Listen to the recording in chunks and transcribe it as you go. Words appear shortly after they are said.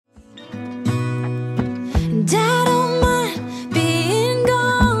And I don't mind being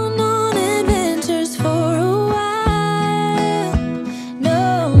gone on adventures for a while.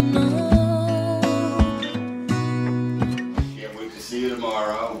 No, no. Can't wait to see you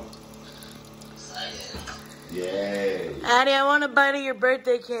tomorrow. Excited. Yay. Addie, I want a bite of your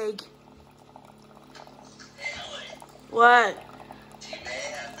birthday cake. What?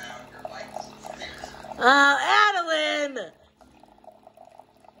 Adeline!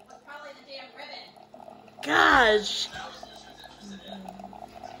 Probably the damn ribbon. Gosh.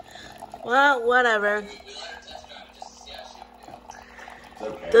 Well, whatever. It's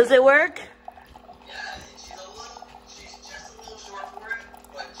okay. Does it work? Yeah, she's just a little short for it,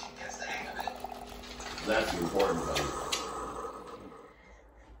 but she gets the hang of it. That's important though.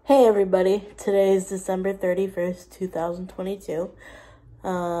 Hey everybody, today is December 31st, 2022,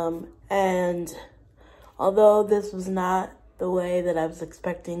 and although this was not the way that I was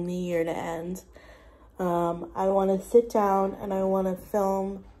expecting the year to end, I want to sit down and I want to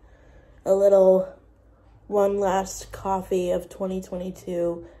film a little one last coffee of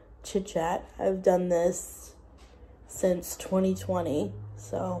 2022 chit chat. I've done this since 2020,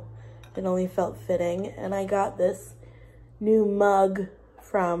 so it only felt fitting, and I got this new mug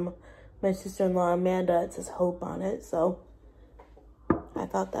from my sister-in-law Amanda. It says Hope on it, so I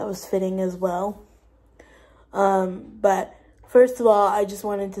thought that was fitting as well. But first of all, I just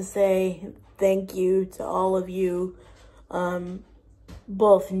wanted to say thank you to all of you,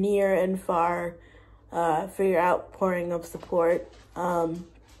 both near and far, for your outpouring of support over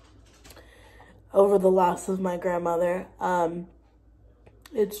the loss of my grandmother.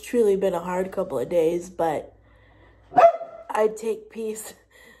 It's truly been a hard couple of days, but I take peace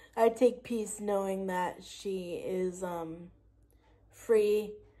knowing that she is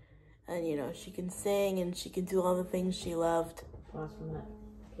free, and you know, she can sing and she can do all the things she loved.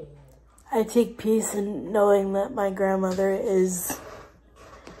 I take peace in knowing that my grandmother is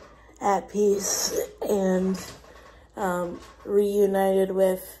at peace and reunited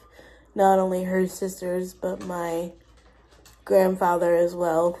with not only her sisters but my grandfather as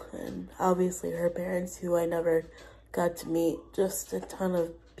well, and obviously her parents, who I never got to meet. Just a ton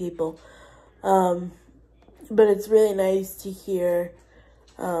of people. But it's really nice to hear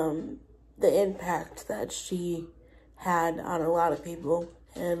the impact that she had on a lot of people.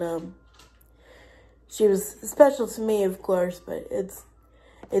 And she was special to me, of course, but it's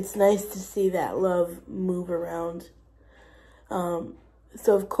nice to see that love move around. So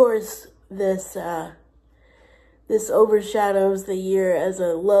of course this overshadows the year as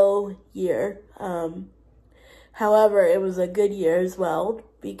a low year. However, it was a good year as well,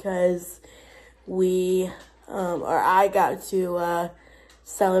 because I got to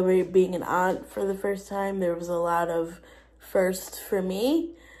celebrate being an aunt for the first time. There was a lot of firsts for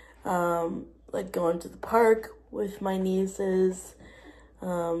me, like going to the park with my nieces,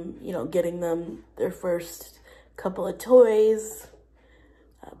 you know, getting them their first couple of toys,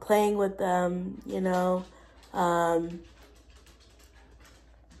 playing with them, you know.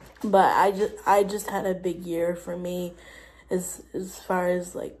 But I just had a big year for me as far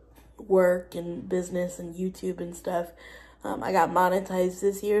as like work and business and YouTube and stuff. I got monetized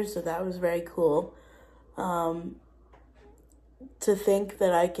this year, so that was very cool. To think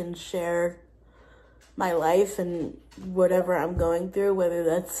that I can share my life and whatever I'm going through, whether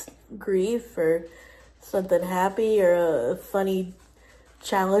that's grief or something happy or a funny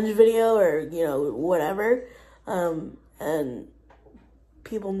challenge video or, you know, whatever. And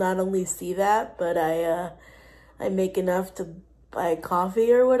people not only see that, but I make enough to buy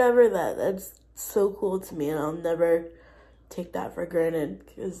coffee or whatever. That's so cool to me, and I'll never take that for granted,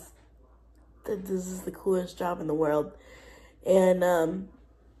 because this is the coolest job in the world. And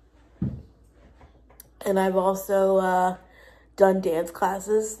I've also done dance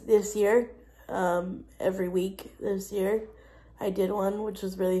classes this year. Every week this year I did one, which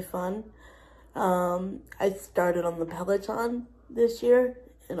was really fun. I started on the Peloton this year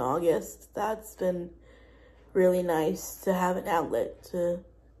in August. That's been really nice to have an outlet, to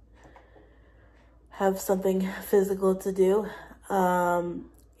have something physical to do.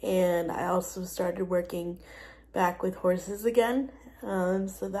 And I also started working back with horses again.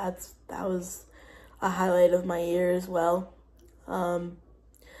 So that was a highlight of my year as well.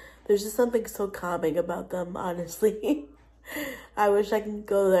 There's just something so calming about them, honestly. I wish I could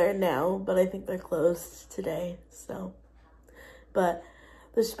go there now, but I think they're closed today, so. But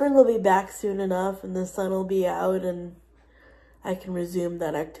the spring will be back soon enough, and the sun will be out, and I can resume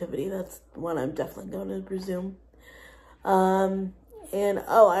that activity. That's one I'm definitely going to resume. And,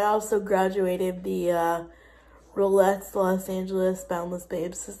 oh, I also graduated the Rolettes Los Angeles Boundless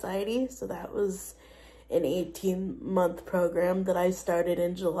Babes Society, so that was an 18-month program that I started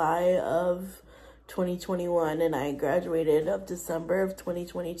in July of 2021, and I graduated of December of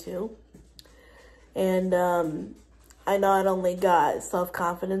 2022. And I not only got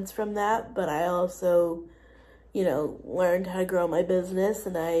self-confidence from that, but I also, you know, learned how to grow my business,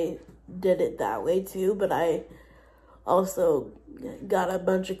 and I did it that way too. But I also got a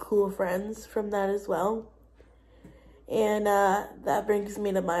bunch of cool friends from that as well. And that brings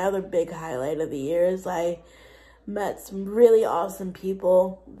me to my other big highlight of the year is I met some really awesome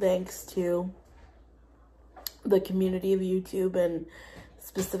people thanks to the community of YouTube, and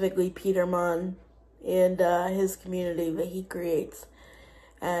specifically Peter Mon and his community that he creates.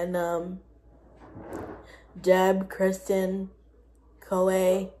 And Deb, Kristen, Koe,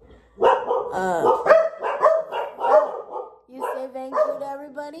 you say thank you to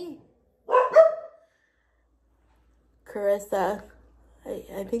everybody? Carissa,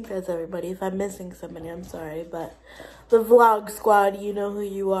 I think that's everybody. If I'm missing somebody, I'm sorry, but the vlog squad, you know who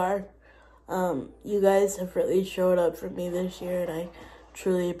you are. You guys have really showed up for me this year, and I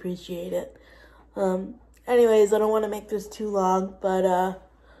truly appreciate it. Anyways, I don't want to make this too long, but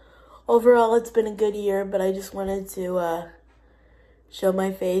overall it's been a good year, but I just wanted to show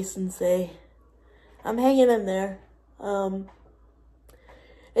my face and say I'm hanging in there.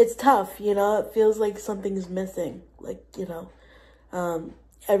 It's tough, you know, it feels like something's missing. Like, you know,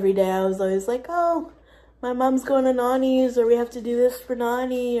 every day I was always like, oh, my mom's going to Nani's, or we have to do this for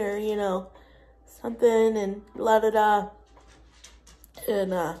Nani, or, you know, something, and la-da-da.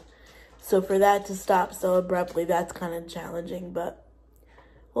 And so for that to stop so abruptly, that's kind of challenging, but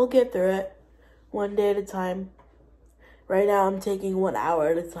we'll get through it one day at a time. Right now I'm taking 1 hour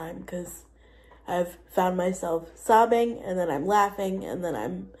at a time because I've found myself sobbing, and then I'm laughing, and then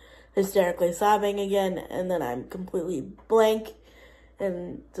I'm hysterically sobbing again, and then I'm completely blank,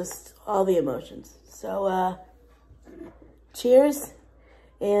 and just all the emotions. So, cheers,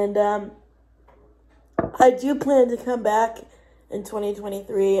 and I do plan to come back in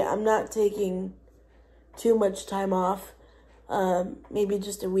 2023. I'm not taking too much time off, maybe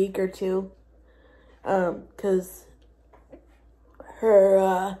just a week or two, because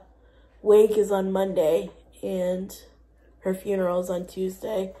her wake is on Monday, and her funeral's on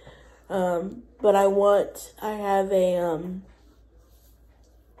Tuesday. But I have a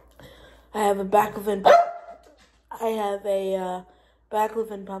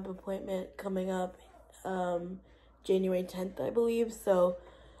baclofen pump appointment coming up, January 10th, I believe. So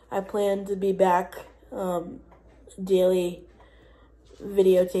I plan to be back, daily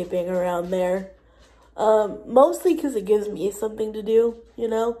videotaping around there. Mostly because it gives me something to do, you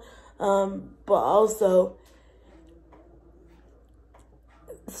know, but also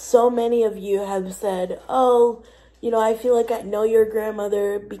so many of you have said, oh, you know, I feel like I know your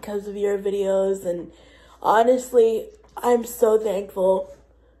grandmother because of your videos. And honestly, I'm so thankful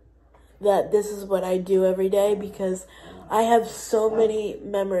that this is what I do every day, because I have so many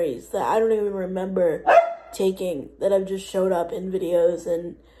memories that I don't even remember taking that have just showed up in videos.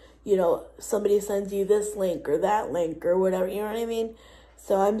 And, you know, somebody sends you this link or that link or whatever, you know what I mean?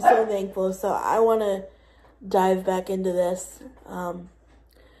 So I'm so thankful. So I want to dive back into this.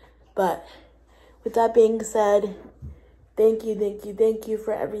 But with that being said, thank you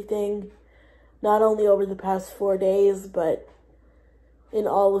for everything. Not only over the past 4 days, but in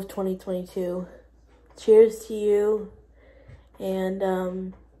all of 2022. Cheers to you. And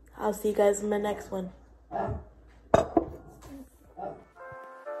I'll see you guys in my next one.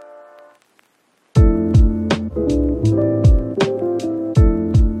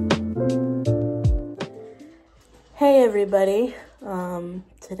 Hey everybody,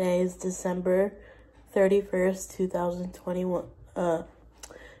 today is December 31st,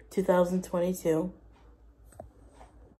 2022.